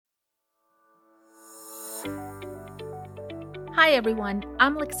Hi, everyone.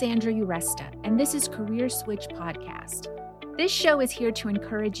 I'm Alexandra Uresta, and this is Career Switch Podcast. This show is here to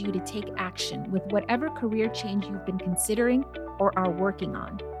encourage you to take action with whatever career change you've been considering or are working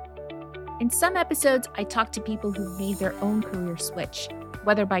on. In some episodes, I talk to people who've made their own career switch,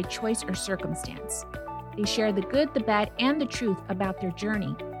 whether by choice or circumstance. They share the good, the bad, and the truth about their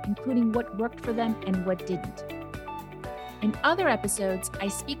journey, including what worked for them and what didn't. In other episodes, I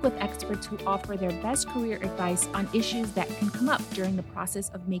speak with experts who offer their best career advice on issues that can come up during the process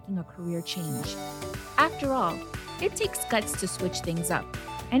of making a career change. After all, it takes guts to switch things up,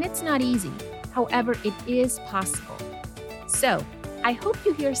 and it's not easy. However, it is possible. So, I hope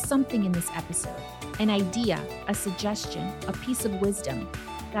you hear something in this episode, an idea, a suggestion, a piece of wisdom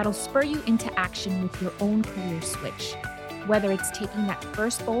that'll spur you into action with your own career switch, whether it's taking that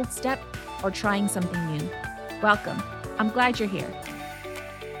first bold step or trying something new. Welcome. I'm glad you're here.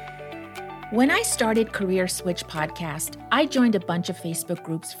 When I started Career Switch Podcast, I joined a bunch of Facebook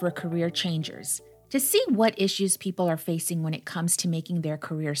groups for career changers to see what issues people are facing when it comes to making their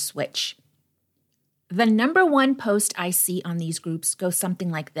career switch. The number one post I see on these groups goes something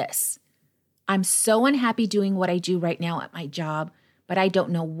like this: I'm so unhappy doing what I do right now at my job, but I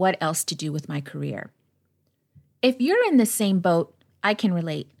don't know what else to do with my career. If you're in the same boat, I can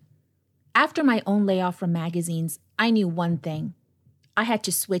relate. After my own layoff from magazines, I knew one thing. I had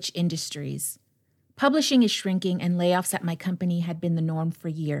to switch industries. Publishing is shrinking, and layoffs at my company had been the norm for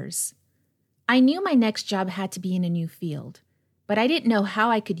years. I knew my next job had to be in a new field, but I didn't know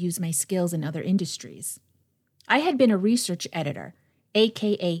how I could use my skills in other industries. I had been a research editor,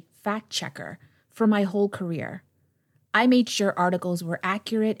 aka fact checker, for my whole career. I made sure articles were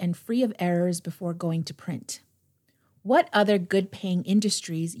accurate and free of errors before going to print. What other good-paying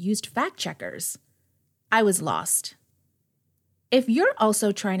industries used fact checkers? I was lost. If you're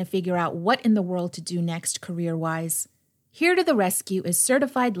also trying to figure out what in the world to do next career-wise, here to the rescue is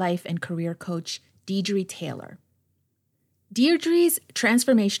certified life and career coach Deidre Taylor. Deidre's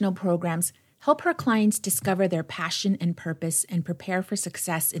transformational programs help her clients discover their passion and purpose and prepare for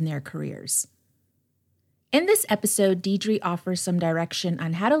success in their careers. In this episode, Deidre offers some direction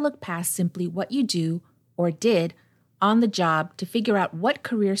on how to look past simply what you do or did on the job to figure out what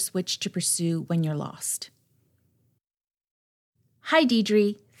career switch to pursue when you're lost. Hi,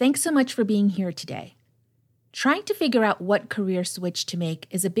 Deidre. Thanks so much for being here today. Trying to figure out what career switch to make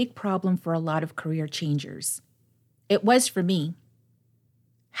is a big problem for a lot of career changers. It was for me.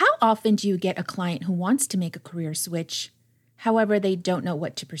 How often do you get a client who wants to make a career switch, however, they don't know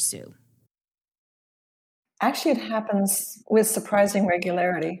what to pursue? Actually, it happens with surprising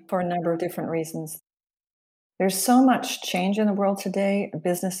regularity for a number of different reasons. There's so much change in the world today.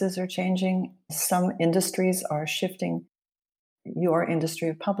 Businesses are changing. Some industries are shifting. Your industry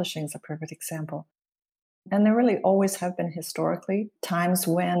of publishing is a perfect example. And there really always have been historically times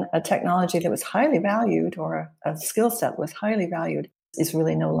when a technology that was highly valued or a skill set was highly valued is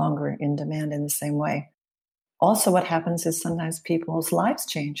really no longer in demand in the same way. Also, what happens is sometimes people's lives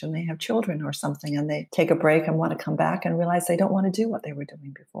change and they have children or something and they take a break and want to come back and realize they don't want to do what they were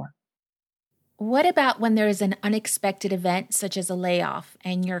doing before. What about when there is an unexpected event such as a layoff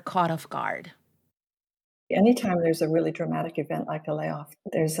and you're caught off guard? Anytime there's a really dramatic event like a layoff,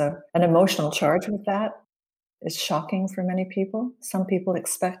 there's an emotional charge with that. It's shocking for many people. Some people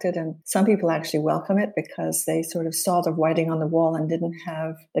expect it and some people actually welcome it because they sort of saw the writing on the wall and didn't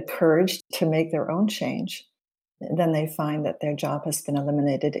have the courage to make their own change. Then they find that their job has been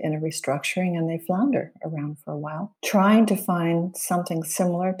eliminated in a restructuring and they flounder around for a while, trying to find something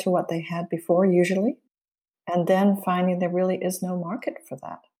similar to what they had before usually, and then finding there really is no market for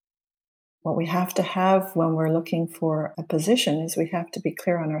that. What we have to have when we're looking for a position is we have to be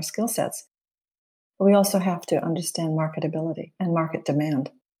clear on our skill sets. But we also have to understand marketability and market demand.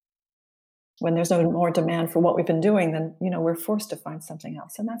 When there's no more demand for what we've been doing, then we're forced to find something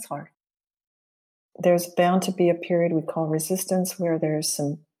else, and that's hard. There's bound to be a period we call resistance where there's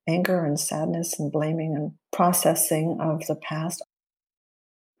some anger and sadness and blaming and processing of the past.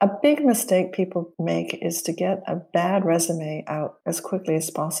 A big mistake people make is to get a bad resume out as quickly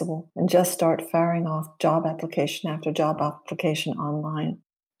as possible and just start firing off job application after job application online,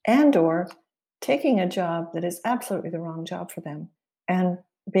 and or taking a job that is absolutely the wrong job for them and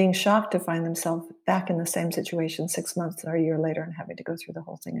being shocked to find themselves back in the same situation 6 months or a year later and having to go through the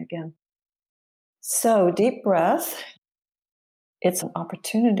whole thing again. So deep breath. It's an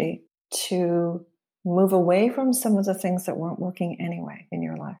opportunity to move away from some of the things that weren't working anyway in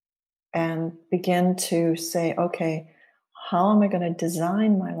your life and begin to say, okay, how am I going to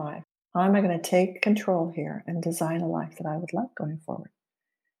design my life? How am I going to take control here and design a life that I would like going forward?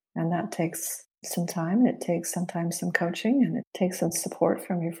 And that takes some time, and it takes sometimes some coaching, and it takes some support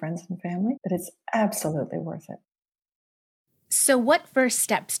from your friends and family, but it's absolutely worth it. So, what first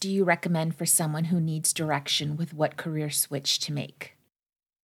steps do you recommend for someone who needs direction with what career switch to make?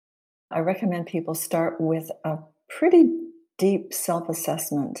 I recommend people start with a pretty deep self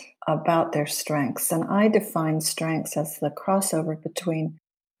assessment about their strengths. And I define strengths as the crossover between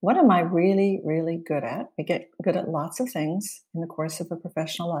what am I really, really good at? We get good at lots of things in the course of a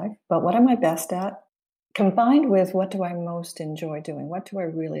professional life, but what am I best at? Combined with what do I most enjoy doing? What do I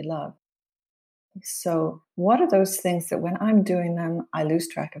really love? So, what are those things that when I'm doing them, I lose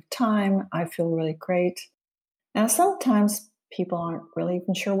track of time? I feel really great. Now, sometimes people aren't really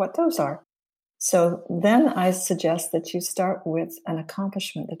even sure what those are. So then I suggest that you start with an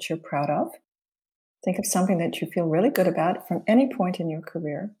accomplishment that you're proud of. Think of something that you feel really good about from any point in your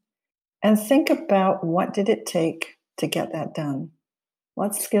career. And think about what did it take to get that done?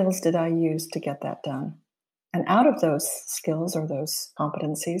 What skills did I use to get that done? And out of those skills or those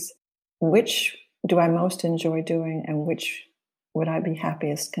competencies, which do I most enjoy doing and which would I be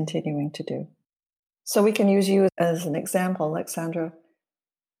happiest continuing to do? So we can use you as an example, Alexandra.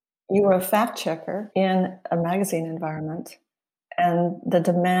 You were a fact checker in a magazine environment, and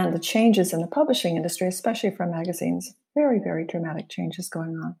the changes in the publishing industry, especially for magazines, very, very dramatic changes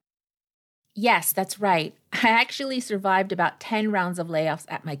going on. Yes, that's right. I actually survived about 10 rounds of layoffs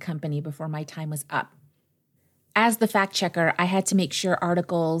at my company before my time was up. As the fact checker, I had to make sure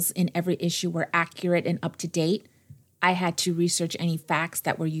articles in every issue were accurate and up to date. I had to research any facts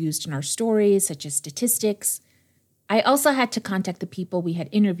that were used in our stories, such as statistics. I also had to contact the people we had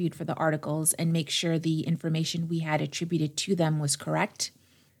interviewed for the articles and make sure the information we had attributed to them was correct.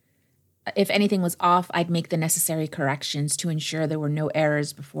 If anything was off, I'd make the necessary corrections to ensure there were no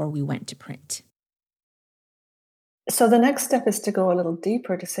errors before we went to print. So the next step is to go a little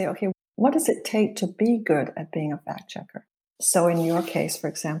deeper to say, okay, what does it take to be good at being a fact checker? So in your case, for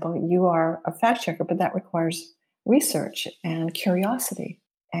example, you are a fact checker, but that requires research and curiosity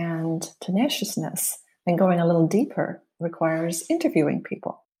and tenaciousness. And going a little deeper requires interviewing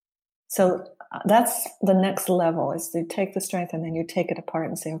people. So that's the next level, is to take the strength and then you take it apart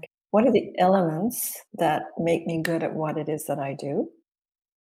and say, okay, what are the elements that make me good at what it is that I do?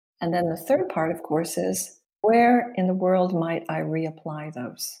 And then the third part, of course, is where in the world might I reapply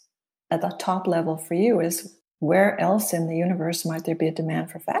those? At the top level for you is where else in the universe might there be a demand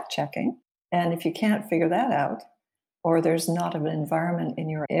for fact checking? And if you can't figure that out, or there's not an environment in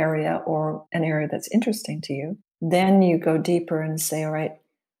your area or an area that's interesting to you, then you go deeper and say, all right,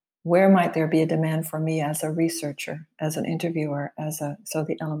 where might there be a demand for me as a researcher, as an interviewer, so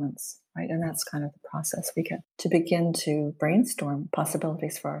the elements, right? And that's kind of the process we get to begin to brainstorm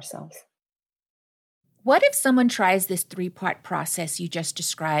possibilities for ourselves. What if someone tries this 3-part process you just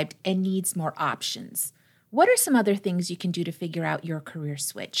described and needs more options? What are some other things you can do to figure out your career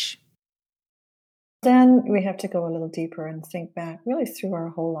switch? Then we have to go a little deeper and think back really through our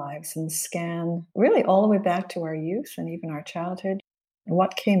whole lives and scan really all the way back to our youth and even our childhood.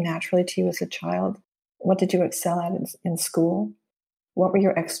 What came naturally to you as a child? What did you excel at in school? What were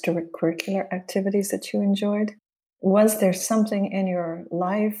your extracurricular activities that you enjoyed? Was there something in your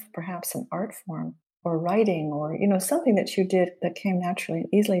life, perhaps an art form or writing or, something that you did that came naturally and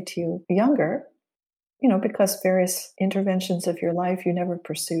easily to you younger, because various interventions of your life, you never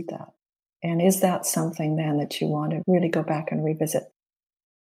pursued that. And is that something then that you want to really go back and revisit?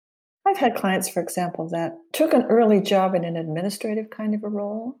 I've had clients, for example, that took an early job in an administrative kind of a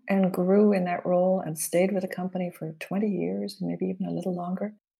role and grew in that role and stayed with a company for 20 years, maybe even a little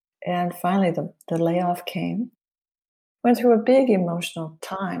longer. And finally, the layoff came. Went through a big emotional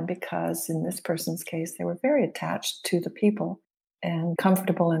time because in this person's case, they were very attached to the people and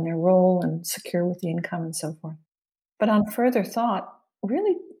comfortable in their role and secure with the income and so forth. But on further thought,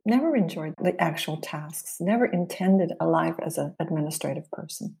 really never enjoyed the actual tasks, never intended a life as an administrative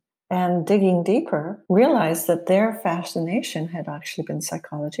person. And digging deeper, realized that their fascination had actually been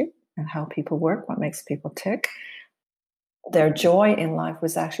psychology and how people work, what makes people tick. Their joy in life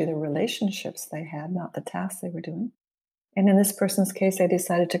was actually the relationships they had, not the tasks they were doing. And in this person's case, they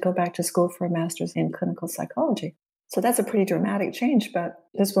decided to go back to school for a master's in clinical psychology. So that's a pretty dramatic change, but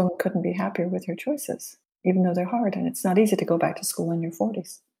this woman couldn't be happier with her choices, even though they're hard. And it's not easy to go back to school in your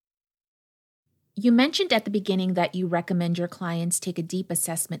 40s. You mentioned at the beginning that you recommend your clients take a deep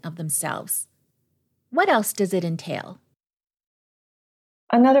assessment of themselves. What else does it entail?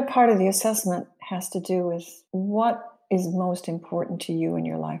 Another part of the assessment has to do with what is most important to you in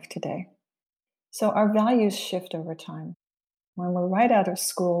your life today. So our values shift over time. When we're right out of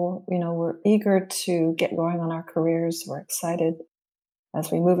school, we're eager to get going on our careers. We're excited.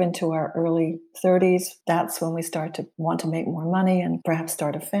 As we move into our early 30s, that's when we start to want to make more money and perhaps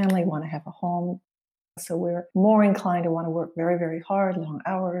start a family, want to have a home. So we're more inclined to want to work very, very hard, long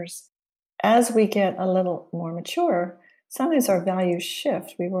hours. As we get a little more mature, sometimes our values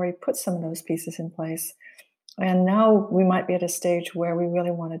shift. We've already put some of those pieces in place. And now we might be at a stage where we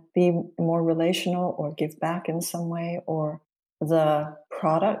really want to be more relational or give back in some way, or the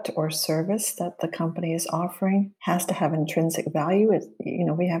product or service that the company is offering has to have intrinsic value.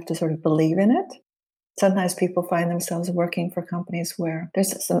 We have to sort of believe in it. Sometimes people find themselves working for companies where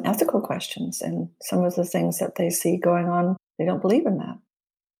there's some ethical questions, and some of the things that they see going on, they don't believe in that.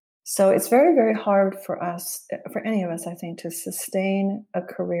 So it's very, very hard for any of us, I think, to sustain a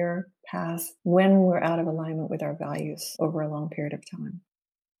career path when we're out of alignment with our values over a long period of time.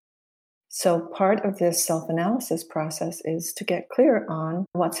 So part of this self-analysis process is to get clear on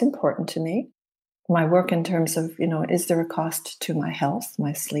what's important to me. My work in terms of, is there a cost to my health,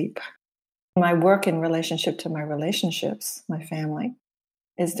 my sleep? My work in relationship to my relationships, my family.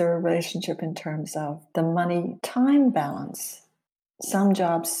 Is there a relationship in terms of the money-time balance? Some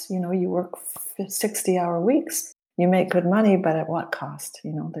jobs, you work 60-hour weeks. You make good money, but at what cost?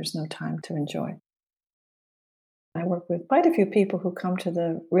 There's no time to enjoy. I work with quite a few people who come to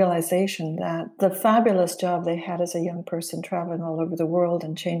the realization that the fabulous job they had as a young person traveling all over the world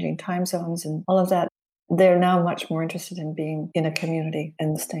and changing time zones and all of that, they're now much more interested in being in a community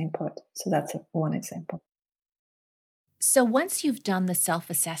and staying put. So that's one example. So once you've done the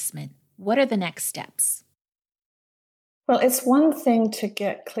self-assessment, what are the next steps? Well, it's one thing to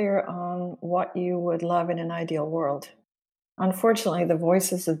get clear on what you would love in an ideal world. Unfortunately, the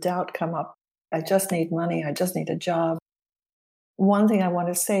voices of doubt come up. I just need money. I just need a job. One thing I want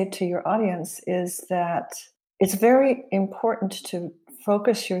to say to your audience is that it's very important to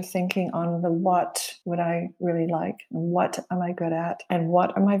focus your thinking on the what would I really like, and what am I good at, and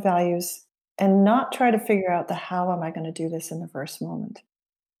what are my values, and not try to figure out the how am I going to do this in the first moment.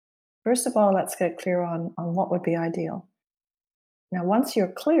 First of all, let's get clear on what would be ideal. Now, once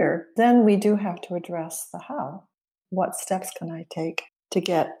you're clear, then we do have to address the how. What steps can I take to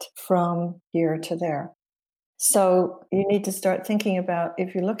get from here to there? So you need to start thinking about,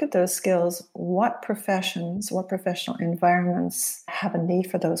 if you look at those skills, what professions, what professional environments have a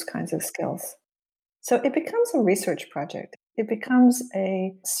need for those kinds of skills? So it becomes a research project. It becomes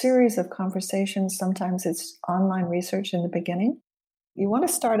a series of conversations. Sometimes it's online research in the beginning. You want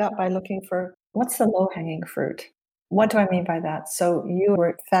to start out by looking for what's the low-hanging fruit. What do I mean by that? So you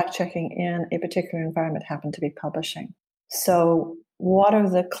were fact-checking in a particular environment, happened to be publishing. So what are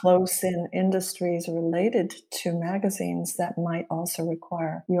the close-in industries related to magazines that might also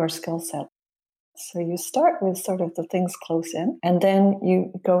require your skill set? So you start with sort of the things close in, and then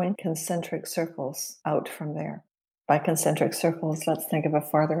you go in concentric circles out from there. By concentric circles, let's think of a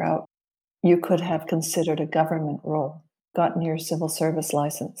farther out. You could have considered a government role, gotten your civil service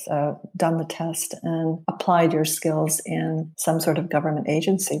license, done the test, and applied your skills in some sort of government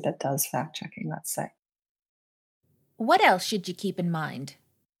agency that does fact-checking, let's say. What else should you keep in mind?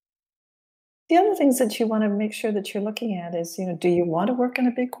 The other things that you want to make sure that you're looking at is, do you want to work in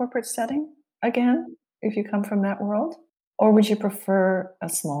a big corporate setting again, if you come from that world? Or would you prefer a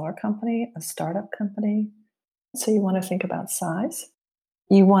smaller company, a startup company? So you want to think about size.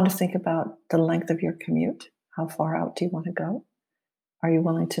 You want to think about the length of your commute. How far out do you want to go? Are you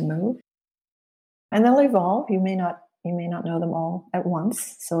willing to move? And they'll evolve. You may not know them all at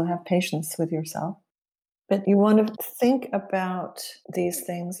once, so have patience with yourself. But you want to think about these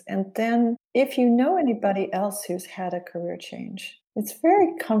things. And then if you know anybody else who's had a career change, it's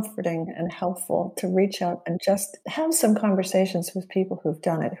very comforting and helpful to reach out and just have some conversations with people who've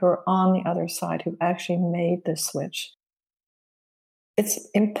done it, who are on the other side, who've actually made the switch. It's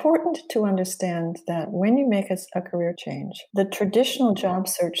important to understand that when you make a career change, the traditional job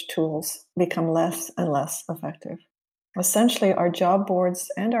search tools become less and less effective. Essentially, our job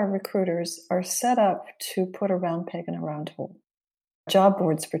boards and our recruiters are set up to put a round peg in a round hole. Job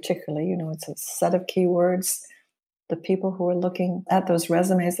boards particularly, it's a set of keywords. The people who are looking at those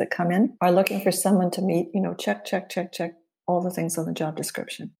resumes that come in are looking for someone to meet, check, all the things on the job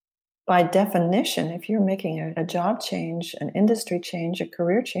description. By definition, if you're making a job change, an industry change, a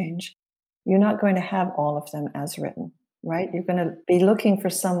career change, you're not going to have all of them as written, right? You're going to be looking for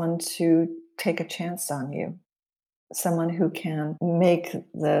someone to take a chance on you. Someone who can make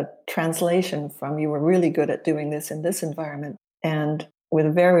the translation from you were really good at doing this in this environment, and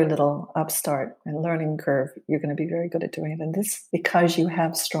with very little upstart and learning curve, you're going to be very good at doing it. And this because you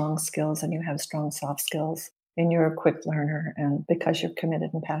have strong skills and you have strong soft skills and you're a quick learner and because you're committed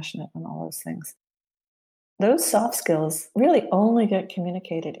and passionate and all those things. Those soft skills really only get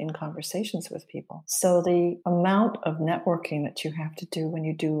communicated in conversations with people. So the amount of networking that you have to do when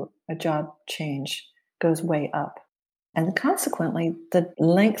you do a job change goes way up. And consequently, the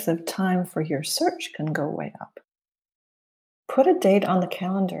length of time for your search can go way up. Put a date on the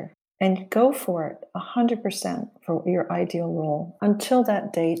calendar and go for it 100% for your ideal role until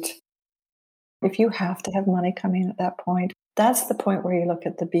that date. If you have to have money coming at that point, that's the point where you look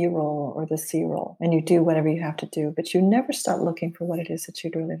at the B role or the C role and you do whatever you have to do, but you never start looking for what it is that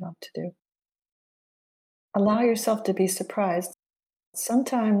you'd really love to do. Allow yourself to be surprised.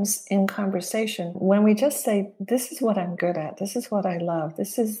 Sometimes in conversation, when we just say, this is what I'm good at, this is what I love,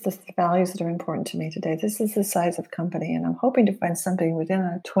 this is the values that are important to me today, this is the size of company, and I'm hoping to find something within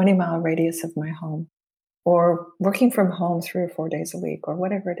a 20-mile radius of my home, or working from home 3 or 4 days a week, or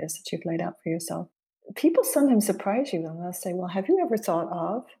whatever it is that you've laid out for yourself. People sometimes surprise you and they'll say, well, have you ever thought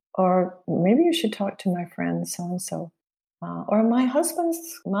of, or maybe you should talk to my friend so-and-so, or my husband's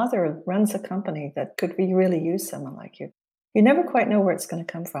mother runs a company that could really use someone like you. You never quite know where it's going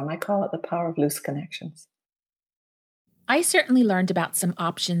to come from. I call it the power of loose connections. I certainly learned about some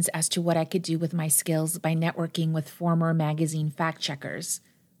options as to what I could do with my skills by networking with former magazine fact checkers.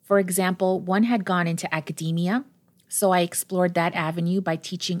 For example, one had gone into academia, so I explored that avenue by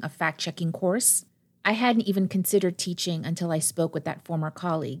teaching a fact-checking course. I hadn't even considered teaching until I spoke with that former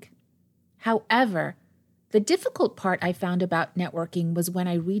colleague. However, the difficult part I found about networking was when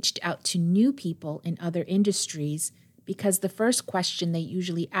I reached out to new people in other industries, because the first question they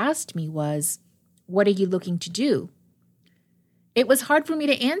usually asked me was, "What are you looking to do?" It was hard for me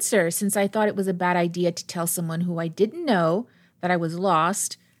to answer since I thought it was a bad idea to tell someone who I didn't know that I was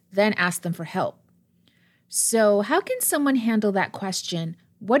lost, then ask them for help. So how can someone handle that question,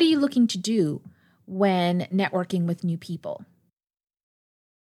 "What are you looking to do?" when networking with new people?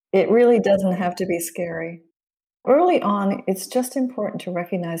 It really doesn't have to be scary. Early on, it's just important to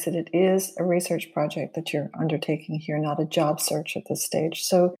recognize that it is a research project that you're undertaking here, not a job search at this stage.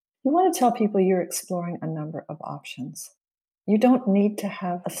 So you want to tell people you're exploring a number of options. You don't need to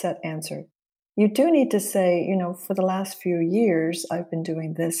have a set answer. You do need to say, for the last few years, I've been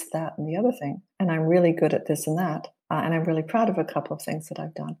doing this, that, and the other thing, and I'm really good at this and that, and I'm really proud of a couple of things that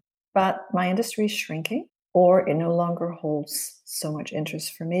I've done. But my industry is shrinking, or it no longer holds so much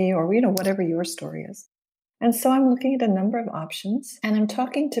interest for me, or whatever your story is. And so I'm looking at a number of options, and I'm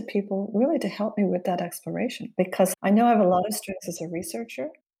talking to people really to help me with that exploration, because I know I have a lot of strengths as a researcher.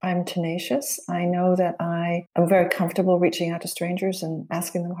 I'm tenacious. I know that I am very comfortable reaching out to strangers and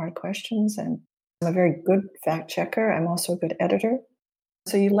asking them hard questions. And I'm a very good fact checker. I'm also a good editor.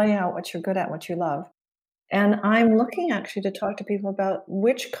 So you lay out what you're good at, what you love. And I'm looking actually to talk to people about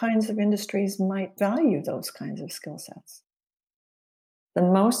which kinds of industries might value those kinds of skill sets. The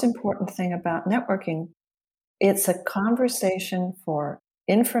most important thing about networking, it's a conversation for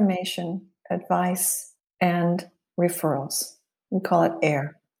information, advice, and referrals. We call it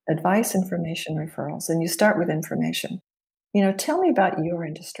AIR. Advice, information, referrals. And you start with information. Tell me about your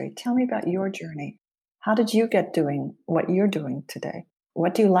industry. Tell me about your journey. How did you get doing what you're doing today?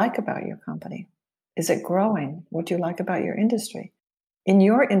 What do you like about your company? Is it growing? What do you like about your industry? In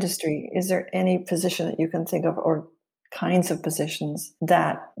your industry, is there any position that you can think of, or kinds of positions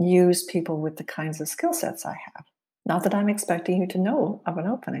that use people with the kinds of skill sets I have? Not that I'm expecting you to know of an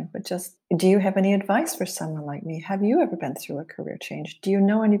opening, but just, do you have any advice for someone like me? Have you ever been through a career change? Do you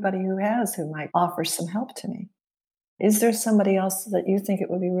know anybody who has, who might offer some help to me? Is there somebody else that you think it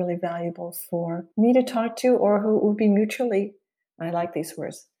would be really valuable for me to talk to, or who would be mutually, I like these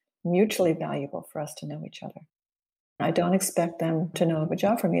words, mutually valuable for us to know each other? I don't expect them to know of a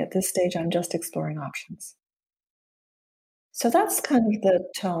job for me at this stage. I'm just exploring options. So that's kind of the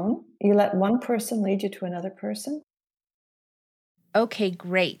tone. You let one person lead you to another person. Okay,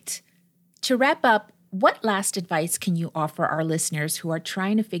 great. To wrap up, what last advice can you offer our listeners who are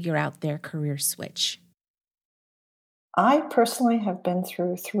trying to figure out their career switch? I personally have been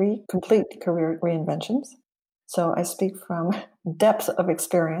through 3 complete career reinventions. So I speak from depth of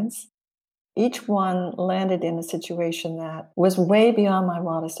experience. Each one landed in a situation that was way beyond my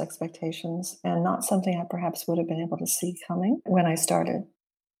wildest expectations, and not something I perhaps would have been able to see coming when I started.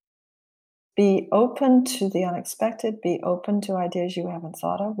 Be open to the unexpected. Be open to ideas you haven't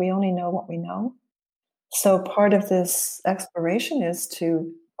thought of. We only know what we know. So part of this exploration is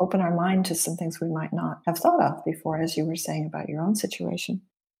to open our mind to some things we might not have thought of before, as you were saying about your own situation.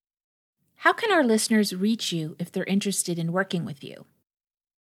 How can our listeners reach you if they're interested in working with you?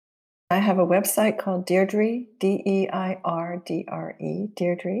 I have a website called Deirdre, Deirdre,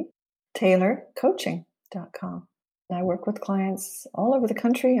 Deirdre, TaylorCoaching.com. I work with clients all over the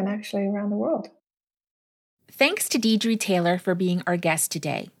country and actually around the world. Thanks to Deidre Taylor for being our guest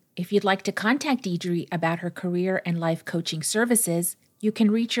today. If you'd like to contact Deidre about her career and life coaching services, you can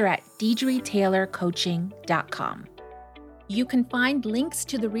reach her at deidretaylorcoaching.com. You can find links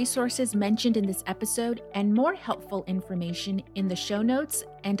to the resources mentioned in this episode and more helpful information in the show notes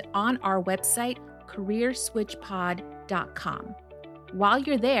and on our website, careerswitchpod.com. While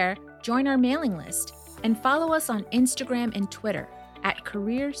you're there, join our mailing list and follow us on Instagram and Twitter at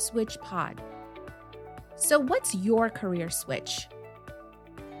CareerSwitchPod. So what's your career switch?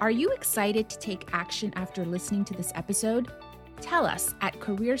 Are you excited to take action after listening to this episode? Tell us at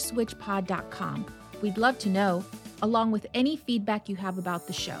CareerSwitchPod.com. We'd love to know, along with any feedback you have about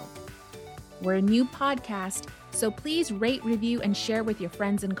the show. We're a new podcast, so please rate, review, and share with your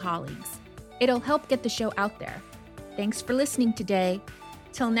friends and colleagues. It'll help get the show out there. Thanks for listening today.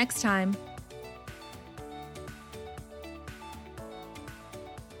 Till next time.